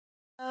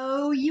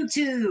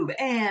YouTube,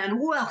 and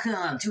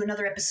welcome to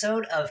another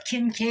episode of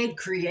Kincaid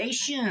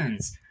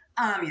Kreations.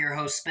 I'm your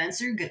host,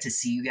 Spencer. Good to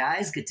see you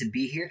guys. Good to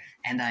be here,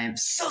 and I am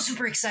so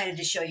super excited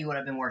to show you what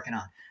I've been working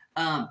on.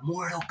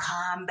 Mortal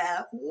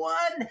Kombat 1.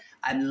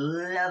 I'm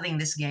loving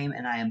this game,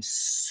 and I am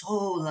so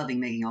loving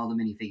making all the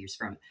minifigures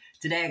from it.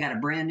 Today, I got a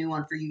brand new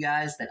one for you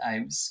guys that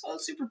I'm so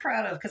super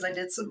proud of because I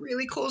did some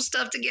really cool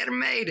stuff to get them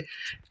made.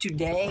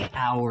 Today,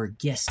 our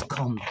guest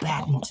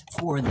combatant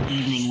for the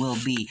evening will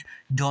be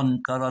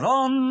dun dun dun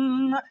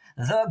dun,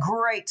 the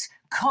Great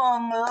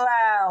Kung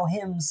Lao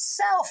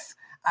himself.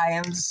 I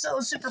am so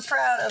super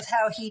proud of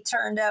how he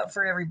turned out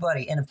for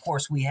everybody. And of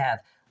course, we have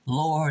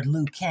Lord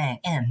Liu Kang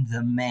and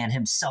the man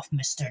himself,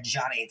 Mr.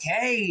 Johnny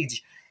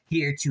Cage,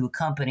 here to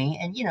accompany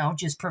and, you know,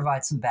 just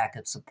provide some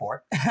backup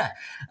support.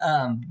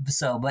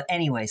 But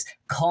anyways,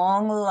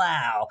 Kung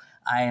Lao,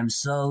 I am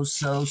so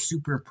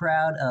super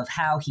proud of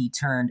how he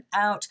turned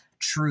out.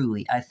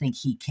 Truly, I think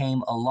he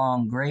came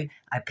along great.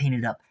 I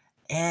painted up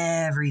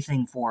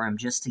everything for him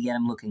just to get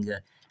him looking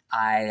good.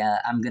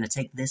 I'm going to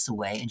take this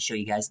away and show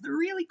you guys the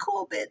really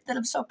cool bit that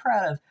I'm so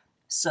proud of.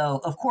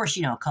 So, of course,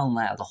 you know, Kung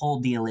Lao, the whole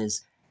deal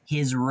is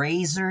his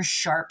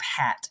razor-sharp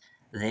hat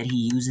that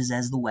he uses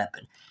as the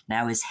weapon.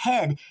 Now, his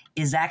head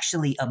is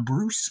actually a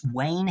Bruce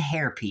Wayne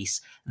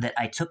hairpiece that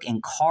I took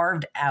and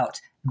carved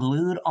out,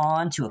 glued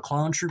on to a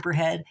clone trooper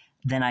head.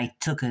 Then I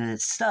took a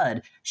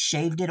stud,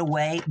 shaved it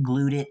away,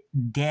 glued it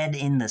dead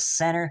in the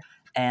center,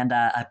 and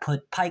I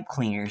put pipe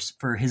cleaners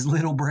for his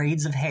little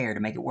braids of hair to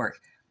make it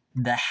work.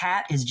 The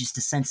hat is just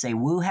a Sensei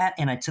Wu hat,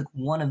 and I took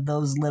one of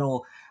those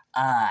little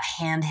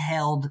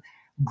handheld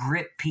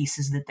grip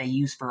pieces that they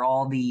use for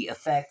all the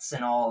effects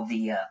and all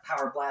the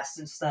power blasts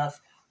and stuff.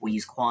 We'll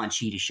use Quan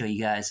Chi to show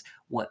you guys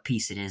what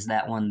piece it is,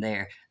 that one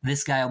there.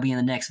 This guy will be in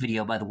the next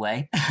video, by the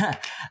way.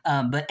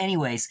 But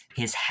anyways,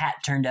 his hat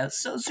turned out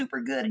so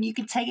super good, and you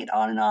can take it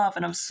on and off,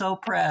 and I'm so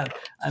proud.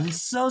 I'm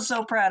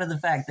so proud of the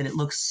fact that it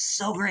looks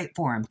so great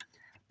for him.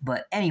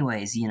 But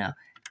anyways, you know,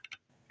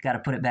 got to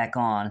put it back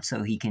on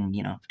so he can,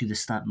 you know, do the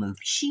stunt move.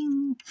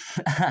 Shing!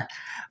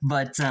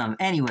 But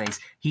anyways,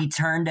 he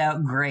turned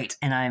out great,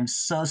 and I'm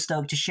so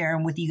stoked to share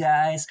him with you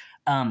guys.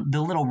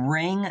 The little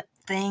ring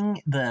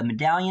thing, the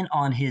medallion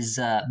on his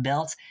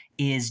belt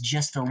is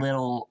just a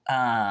little,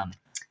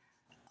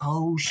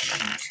 oh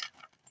shoot.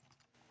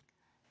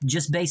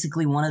 Just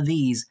basically one of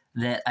these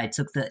that I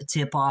took the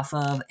tip off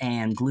of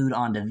and glued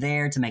onto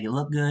there to make it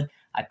look good.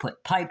 I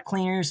put pipe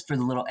cleaners for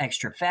the little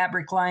extra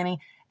fabric lining,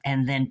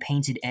 and then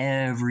painted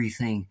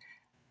everything,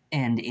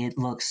 and it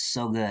looks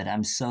so good.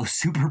 I'm so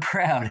super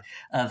proud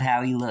of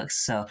how he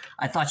looks. So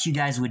I thought you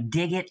guys would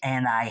dig it,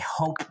 and I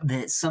hope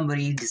that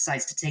somebody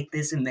decides to take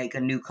this and make a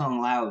new Kung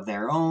Lao of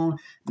their own.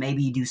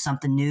 Maybe do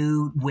something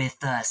new with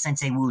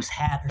Sensei Wu's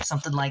hat or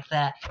something like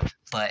that.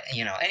 But,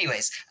 you know,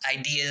 anyways,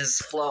 ideas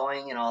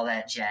flowing and all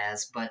that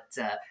jazz. But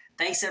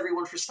thanks,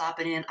 everyone, for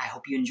stopping in. I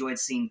hope you enjoyed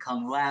seeing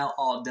Kung Lao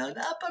all done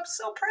up. I'm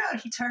so proud.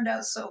 He turned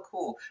out so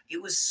cool.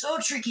 It was so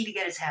tricky to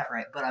get his hat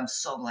right, but I'm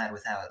so glad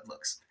with how it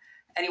looks.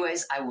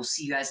 Anyways, I will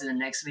see you guys in the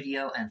next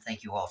video, and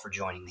thank you all for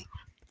joining me.